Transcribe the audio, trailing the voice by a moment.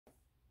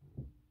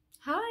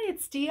Hi,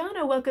 it's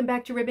Deanna. Welcome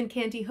back to Ribbon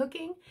Candy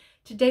Hooking.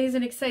 Today is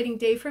an exciting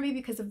day for me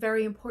because a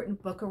very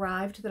important book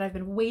arrived that I've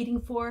been waiting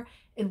for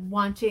and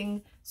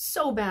wanting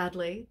so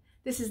badly.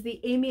 This is the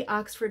Amy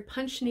Oxford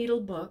Punch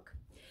Needle book.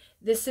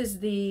 This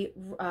is the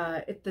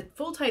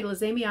full title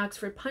is Amy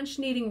Oxford Punch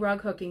Kneading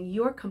Rug Hooking,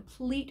 your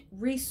complete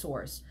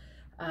resource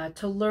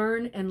to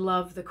learn and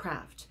love the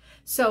craft.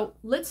 So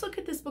let's look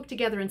at this book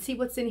together and see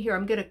what's in here.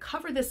 I'm going to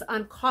cover this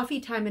on coffee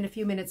time in a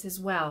few minutes as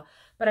well,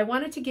 but I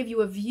wanted to give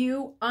you a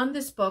view on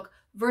this book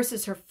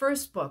versus her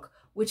first book,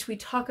 which we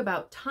talk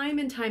about time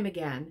and time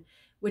again,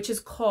 which is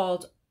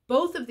called,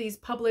 both of these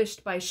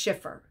published by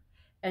Schiffer.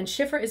 And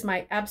Schiffer is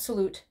my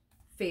absolute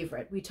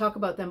favorite. We talk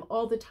about them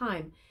all the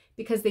time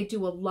because they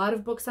do a lot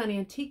of books on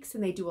antiques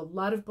and they do a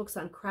lot of books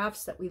on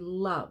crafts that we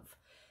love.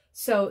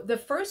 So the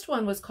first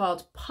one was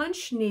called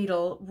Punch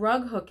Needle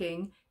Rug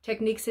Hooking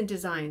Techniques and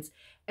Designs.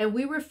 And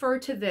we refer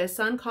to this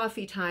on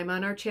Coffee Time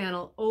on our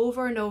channel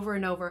over and over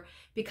and over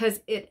because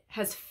it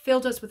has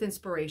filled us with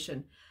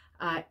inspiration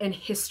and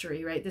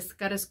history, right? This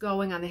got us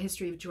going on the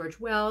history of George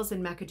Wells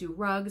and McAdoo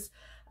rugs,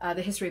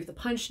 the history of the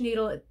punch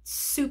needle.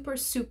 Super,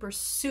 super,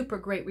 super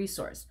great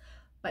resource.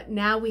 But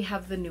now we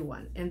have the new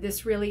one. And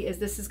this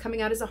is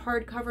coming out as a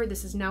hardcover.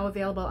 This is now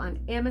available on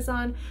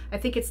Amazon. I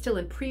think it's still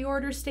in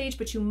pre-order stage,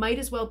 but you might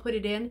as well put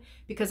it in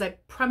because I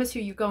promise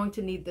you're going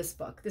to need this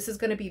book. This is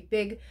going to be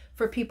big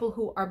for people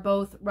who are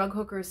both rug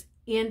hookers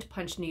and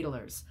punch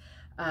needlers.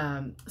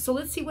 So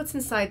let's see what's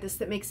inside this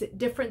that makes it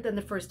different than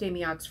the first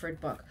Amy Oxford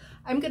book.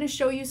 I'm going to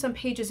show you some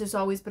pages as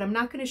always, but I'm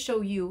not going to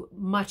show you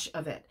much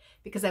of it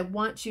because I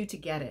want you to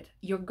get it.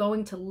 You're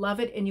going to love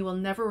it and you will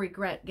never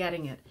regret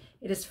getting it.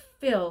 It is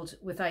filled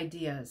with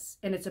ideas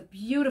and it's a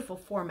beautiful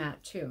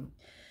format too.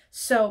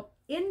 So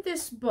in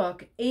this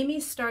book, Amy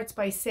starts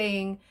by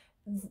saying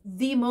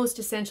the most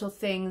essential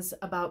things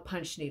about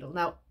punch needle.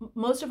 Now,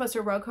 most of us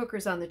are rug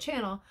hookers on the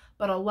channel,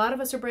 but a lot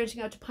of us are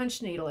branching out to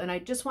punch needle. And I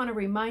just want to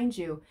remind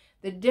you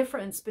the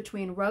difference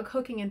between rug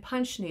hooking and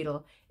punch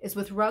needle is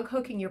with rug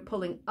hooking, you're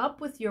pulling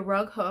up with your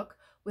rug hook.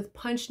 With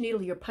punch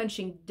needle, you're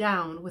punching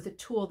down with a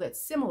tool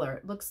that's similar.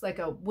 It looks like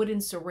a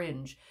wooden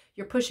syringe.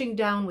 You're pushing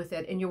down with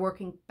it and you're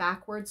working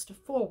backwards to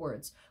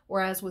forwards.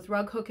 Whereas with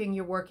rug hooking,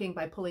 you're working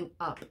by pulling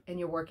up and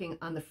you're working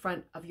on the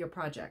front of your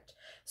project.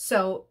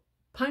 So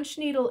punch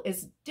needle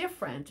is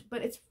different,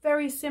 but it's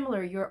very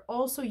similar. You're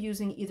also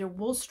using either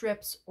wool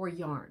strips or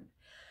yarn.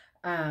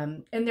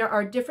 And there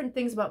are different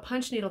things about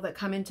punch needle that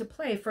come into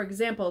play. For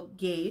example,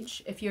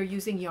 gauge, if you're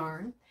using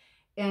yarn.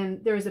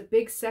 And there is a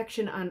big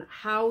section on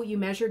how you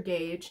measure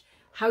gauge,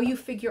 how you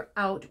figure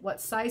out what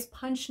size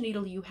punch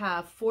needle you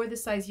have for the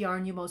size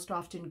yarn you most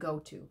often go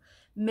to.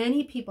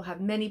 Many people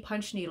have many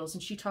punch needles,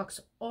 and she talks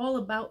all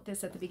about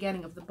this at the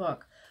beginning of the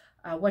book.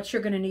 What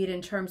you're going to need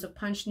in terms of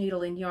punch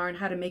needle and yarn,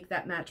 how to make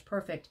that match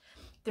perfect.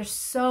 There's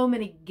so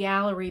many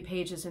gallery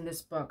pages in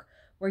this book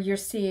where you're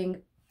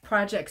seeing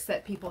projects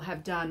that people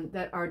have done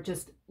that are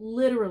just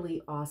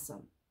literally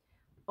awesome.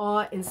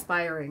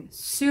 Awe-inspiring,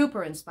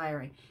 super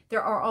inspiring.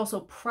 There are also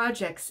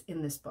projects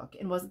in this book,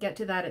 and we'll get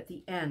to that at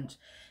the end.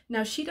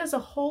 Now, she does a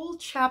whole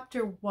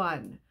chapter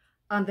 1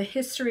 on the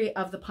history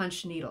of the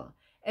punch needle.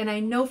 And I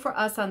know for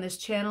us on this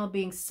channel,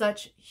 being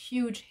such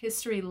huge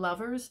history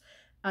lovers,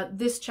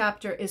 this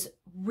chapter is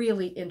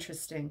really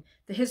interesting.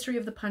 The history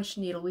of the punch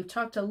needle. We've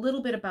talked a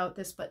little bit about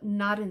this, but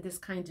not in this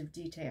kind of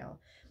detail.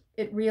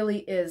 It really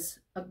is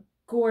a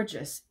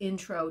gorgeous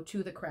intro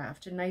to the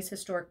craft, a nice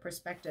historic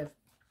perspective.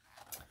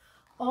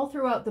 All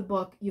throughout the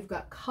book, you've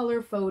got color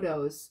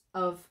photos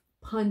of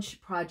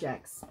punch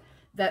projects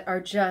that are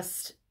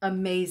just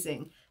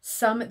amazing.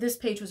 This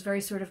page was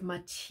very sort of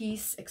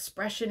Matisse,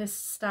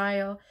 expressionist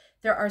style.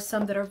 There are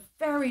some that are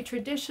very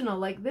traditional,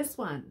 like this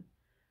one,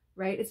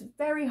 right? It's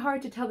very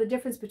hard to tell the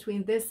difference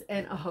between this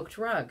and a hooked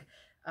rug.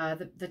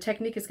 The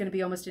technique is going to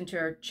be almost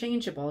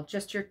interchangeable,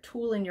 just your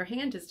tool in your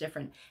hand is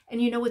different.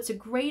 And you know, it's a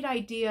great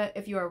idea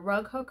if you're a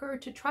rug hooker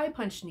to try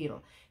punch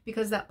needle,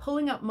 because that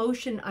pulling up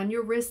motion on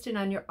your wrist and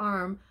on your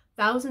arm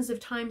thousands of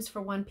times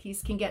for one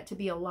piece can get to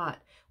be a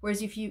lot.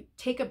 Whereas if you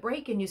take a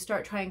break and you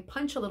start trying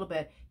punch a little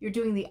bit, you're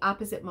doing the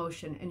opposite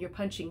motion and you're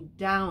punching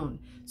down.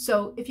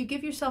 So if you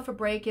give yourself a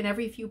break and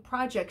every few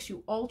projects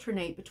you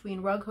alternate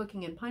between rug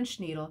hooking and punch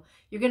needle,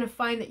 you're going to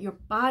find that your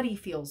body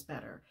feels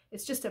better.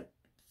 It's just a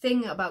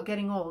thing about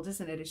getting old,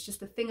 isn't it? It's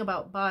just a thing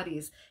about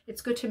bodies.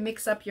 It's good to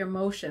mix up your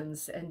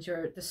motions and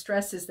the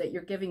stresses that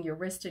you're giving your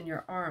wrist and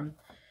your arm.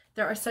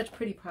 There are such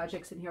pretty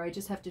projects in here. I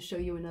just have to show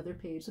you another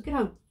page. Look at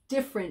how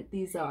different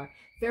these are.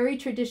 Very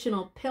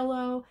traditional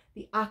pillow.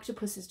 The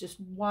octopus is just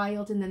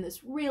wild. And then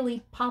this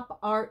really pop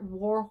art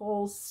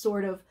Warhol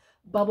sort of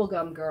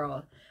bubblegum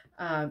girl.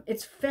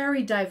 It's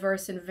very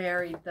diverse and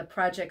varied, the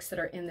projects that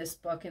are in this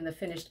book and the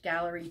finished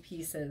gallery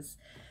pieces.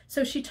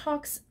 So she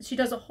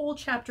does a whole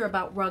chapter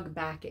about rug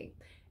backing.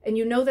 And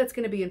you know that's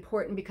going to be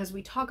important because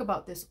we talk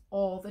about this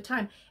all the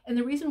time. And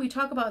the reason we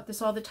talk about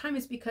this all the time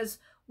is because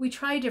we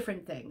try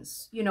different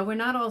things. You know, we're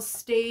not all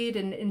stayed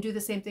and do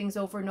the same things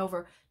over and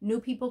over.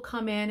 New people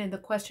come in and the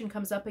question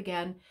comes up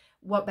again.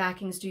 what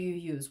backings do you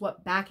use?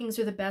 What backings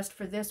are the best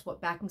for this?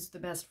 What backings are the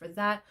best for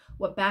that?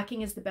 What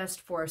backing is the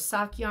best for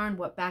sock yarn?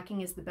 What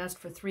backing is the best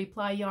for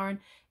 3-ply yarn?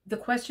 The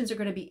questions are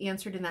going to be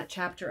answered in that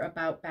chapter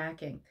about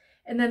backing.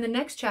 And then the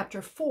next chapter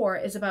 4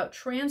 is about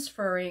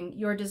transferring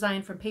your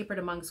design from paper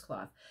to monk's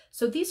cloth.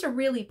 So these are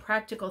really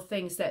practical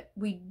things that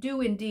we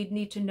do indeed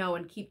need to know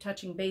and keep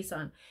touching base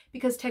on,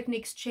 because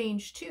techniques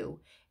change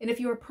too. And if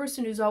you're a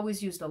person who's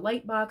always used a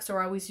light box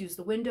or always used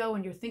the window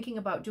and you're thinking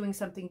about doing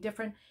something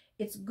different,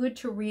 it's good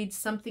to read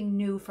something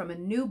new from a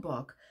new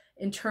book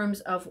in terms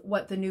of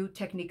what the new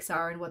techniques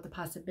are and what the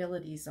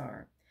possibilities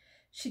are.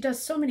 She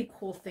does so many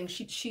cool things.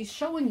 She's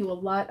showing you a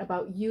lot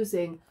about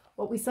using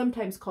what we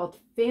sometimes call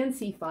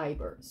fancy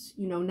fibers,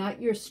 you know,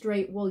 not your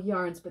straight wool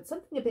yarns, but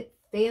something a bit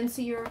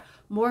fancier,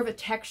 more of a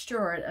texture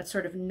or a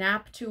sort of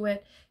nap to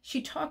it.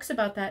 She talks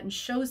about that and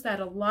shows that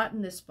a lot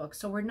in this book.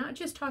 So we're not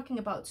just talking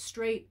about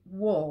straight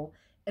wool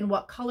and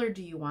what color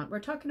do you want. We're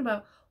talking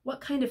about what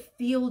kind of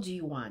feel do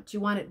you want? Do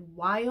you want it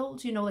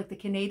wild? You know, like the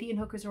Canadian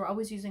hookers are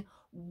always using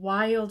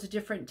wild,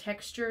 different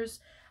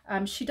textures.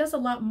 She does a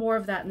lot more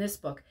of that in this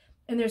book.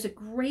 And there's a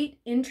great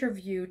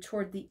interview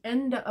toward the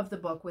end of the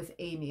book with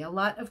Amy. A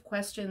lot of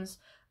questions,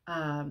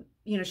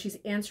 you know, she's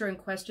answering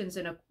questions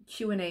in a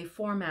Q&A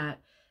format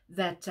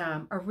that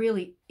are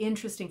really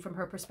interesting from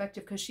her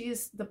perspective, because she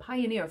is the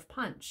pioneer of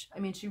punch. I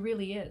mean, she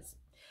really is.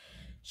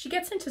 She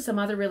gets into some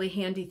other really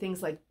handy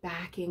things like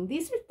backing.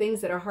 These are things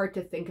that are hard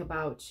to think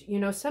about. You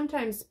know,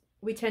 sometimes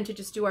we tend to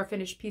just do our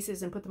finished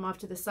pieces and put them off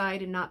to the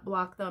side and not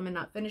block them and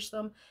not finish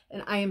them.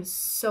 And I am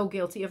so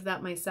guilty of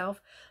that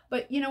myself.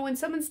 But, you know, when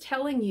someone's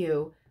telling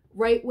you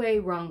right way,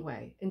 wrong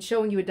way, and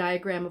showing you a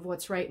diagram of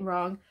what's right and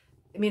wrong,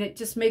 I mean, it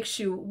just makes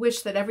you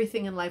wish that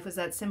everything in life was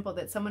that simple,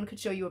 that someone could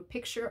show you a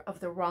picture of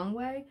the wrong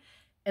way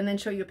and then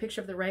show you a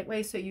picture of the right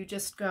way. So you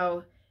just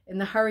go, in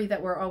the hurry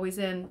that we're always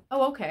in,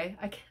 oh, okay,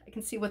 I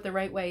can see what the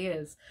right way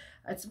is.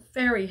 It's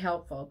very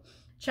helpful.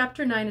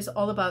 Chapter 9 is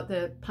all about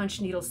the punch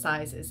needle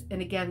sizes.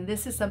 And again,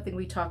 this is something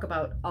we talk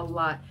about a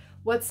lot.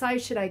 What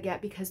size should I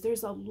get? Because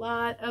there's a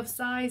lot of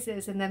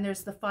sizes, and then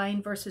there's the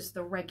fine versus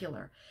the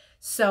regular.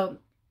 So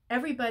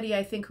everybody,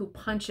 I think, who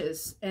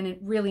punches and it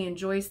really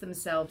enjoys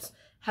themselves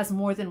has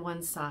more than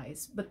one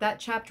size. But that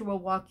chapter will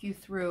walk you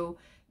through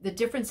the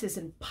differences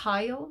in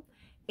pile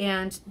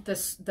and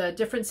the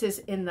differences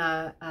in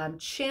the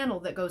channel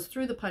that goes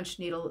through the punch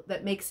needle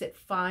that makes it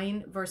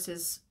fine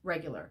versus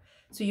regular.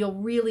 So you'll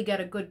really get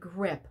a good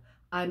grip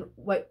on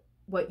what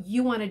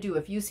you want to do.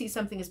 If you see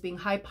something as being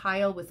high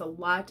pile with a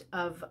lot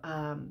of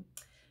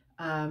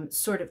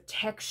sort of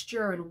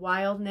texture and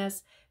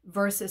wildness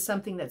versus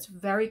something that's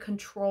very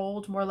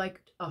controlled, more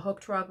like a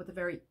hooked rug with a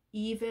very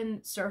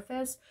even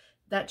surface,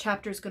 that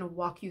chapter is going to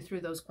walk you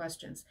through those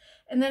questions.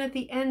 And then at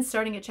the end,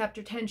 starting at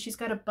chapter 10, she's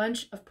got a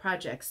bunch of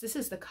projects. This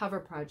is the cover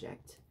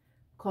project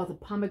called the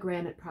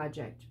Pomegranate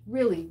Project.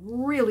 Really,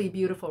 really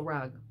beautiful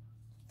rug.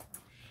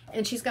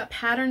 And she's got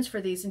patterns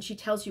for these, and she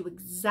tells you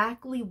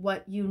exactly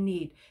what you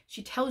need.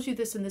 She tells you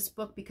this in this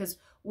book because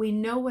we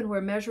know when we're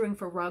measuring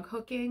for rug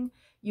hooking,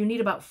 you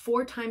need about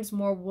 4 times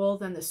more wool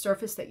than the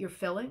surface that you're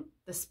filling,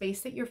 the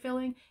space that you're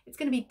filling. It's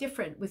going to be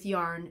different with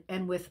yarn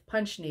and with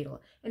punch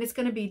needle. And it's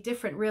going to be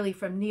different really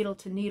from needle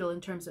to needle in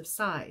terms of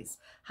size,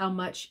 how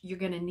much you're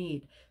going to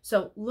need.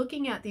 So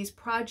looking at these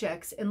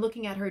projects and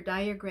looking at her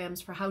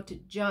diagrams for how to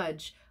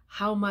judge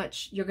how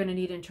much you're going to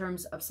need in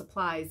terms of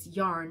supplies,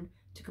 yarn,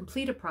 to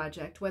complete a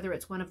project, whether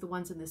it's one of the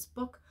ones in this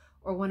book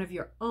or one of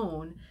your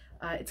own,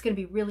 it's going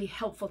to be really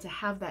helpful to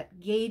have that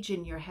gauge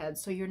in your head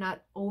so you're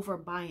not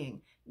overbuying.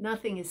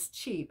 Nothing is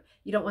cheap.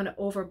 You don't want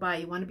to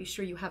overbuy. You want to be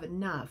sure you have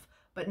enough,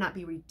 but not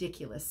be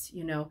ridiculous,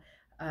 you know,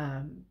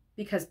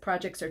 because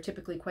projects are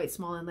typically quite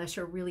small unless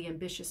you're really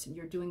ambitious and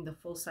you're doing the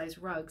full-size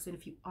rugs. And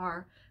if you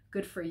are,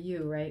 good for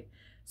you, right?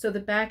 So the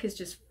back is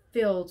just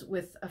filled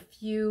with a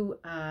few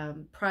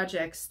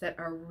projects that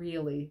are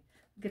really,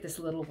 look at this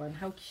little one,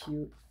 how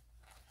cute.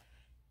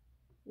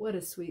 What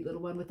a sweet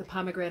little one with the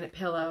pomegranate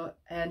pillow.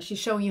 And she's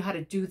showing you how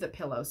to do the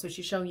pillow. So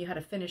she's showing you how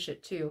to finish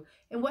it too.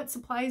 And what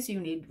supplies you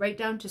need, right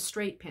down to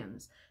straight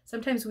pins.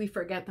 Sometimes we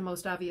forget the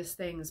most obvious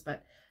things,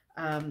 but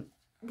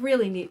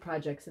really neat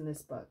projects in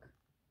this book.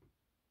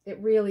 It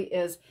really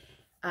is.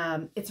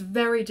 It's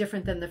very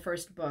different than the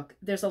first book.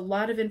 There's a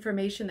lot of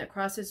information that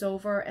crosses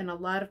over and a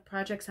lot of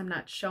projects I'm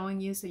not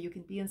showing you so you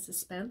can be in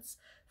suspense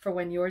for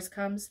when yours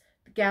comes.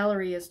 The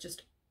gallery is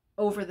just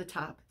over the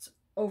top. It's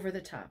over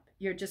the top.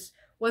 You're just...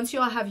 Once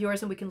you all have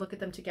yours and we can look at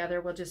them together,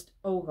 we'll just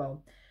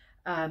ogle.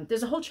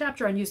 There's a whole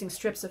chapter on using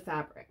strips of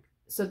fabric.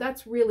 So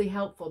that's really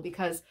helpful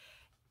because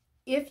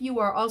if you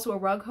are also a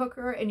rug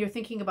hooker and you're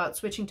thinking about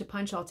switching to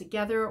punch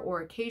altogether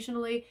or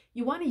occasionally,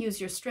 you want to use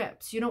your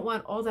strips. You don't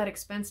want all that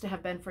expense to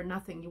have been for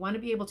nothing. You want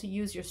to be able to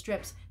use your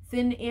strips,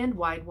 thin and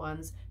wide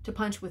ones, to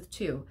punch with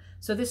too.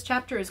 So this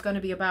chapter is going to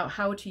be about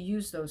how to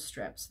use those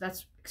strips.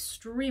 That's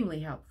extremely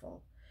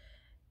helpful.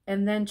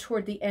 And then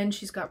toward the end,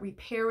 she's got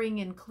repairing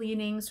and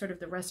cleaning, sort of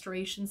the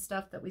restoration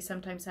stuff that we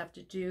sometimes have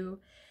to do.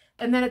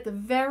 And then at the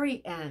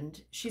very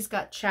end, she's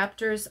got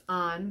chapters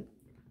on,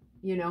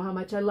 you know how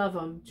much I love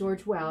him,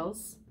 George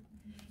Wells.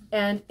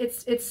 And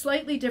it's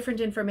slightly different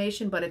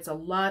information, but it's a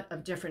lot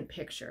of different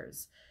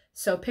pictures.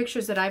 So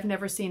pictures that I've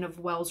never seen of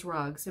Wells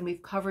rugs, and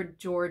we've covered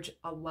George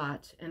a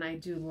lot, and I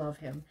do love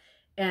him.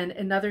 And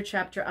another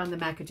chapter on the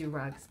McAdoo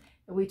rugs.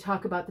 And we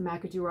talk about the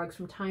McAdoo rugs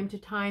from time to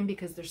time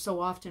because they're so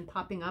often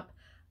popping up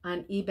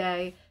on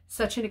eBay.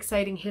 Such an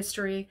exciting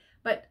history,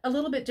 but a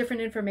little bit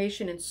different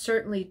information and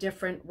certainly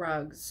different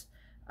rugs.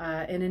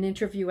 In an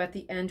interview at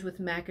the end with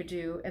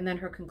McAdoo, and then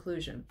her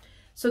conclusion.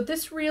 So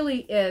this really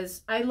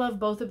is, I love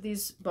both of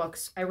these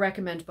books. I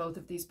recommend both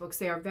of these books.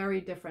 They are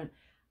very different.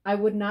 I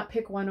would not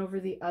pick one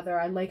over the other.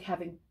 I like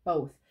having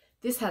both.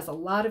 This has a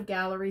lot of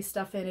gallery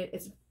stuff in it.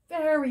 It's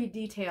very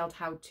detailed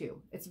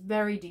how-to. It's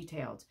very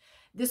detailed.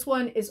 This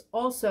one is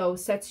also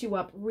sets you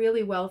up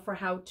really well for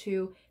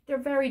how-to. They're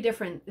very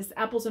different. It's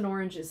apples and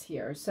oranges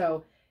here.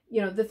 So,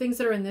 you know, the things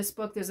that are in this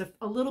book, there's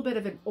a little bit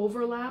of an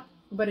overlap,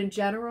 but in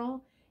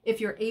general, if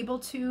you're able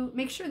to,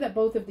 make sure that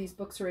both of these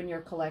books are in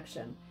your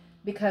collection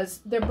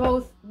because they're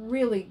both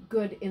really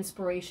good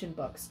inspiration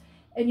books.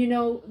 And you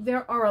know,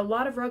 there are a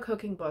lot of rug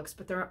hooking books,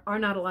 but there are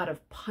not a lot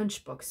of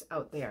punch books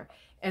out there.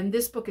 And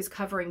this book is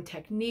covering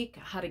technique,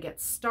 how to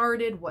get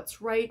started,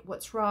 what's right,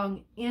 what's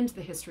wrong, and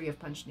the history of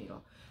punch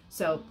needle.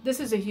 So this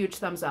is a huge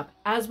thumbs up,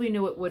 as we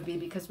knew it would be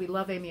because we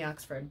love Amy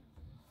Oxford.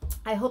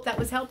 I hope that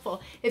was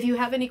helpful. If you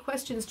have any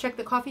questions, check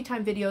the Coffee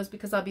Time videos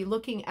because I'll be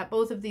looking at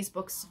both of these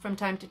books from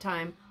time to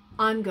time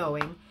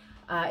ongoing.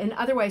 And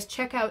otherwise,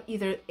 check out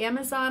either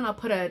Amazon. I'll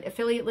put an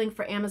affiliate link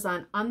for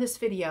Amazon on this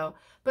video,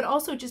 but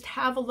also just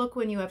have a look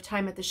when you have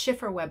time at the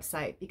Schiffer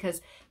website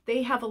because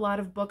they have a lot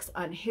of books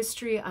on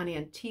history, on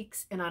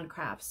antiques, and on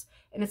crafts.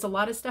 And it's a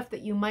lot of stuff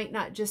that you might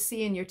not just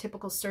see in your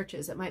typical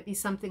searches. It might be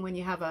something when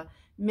you have a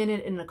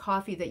minute and a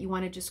coffee that you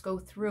want to just go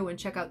through and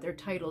check out their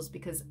titles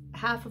because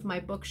half of my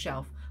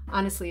bookshelf,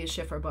 honestly, is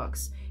Schiffer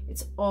books.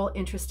 It's all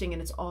interesting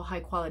and it's all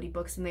high quality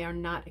books and they are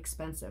not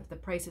expensive. The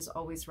price is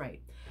always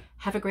right.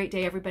 Have a great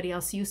day, everybody. I'll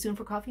see you soon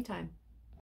for Coffee Time.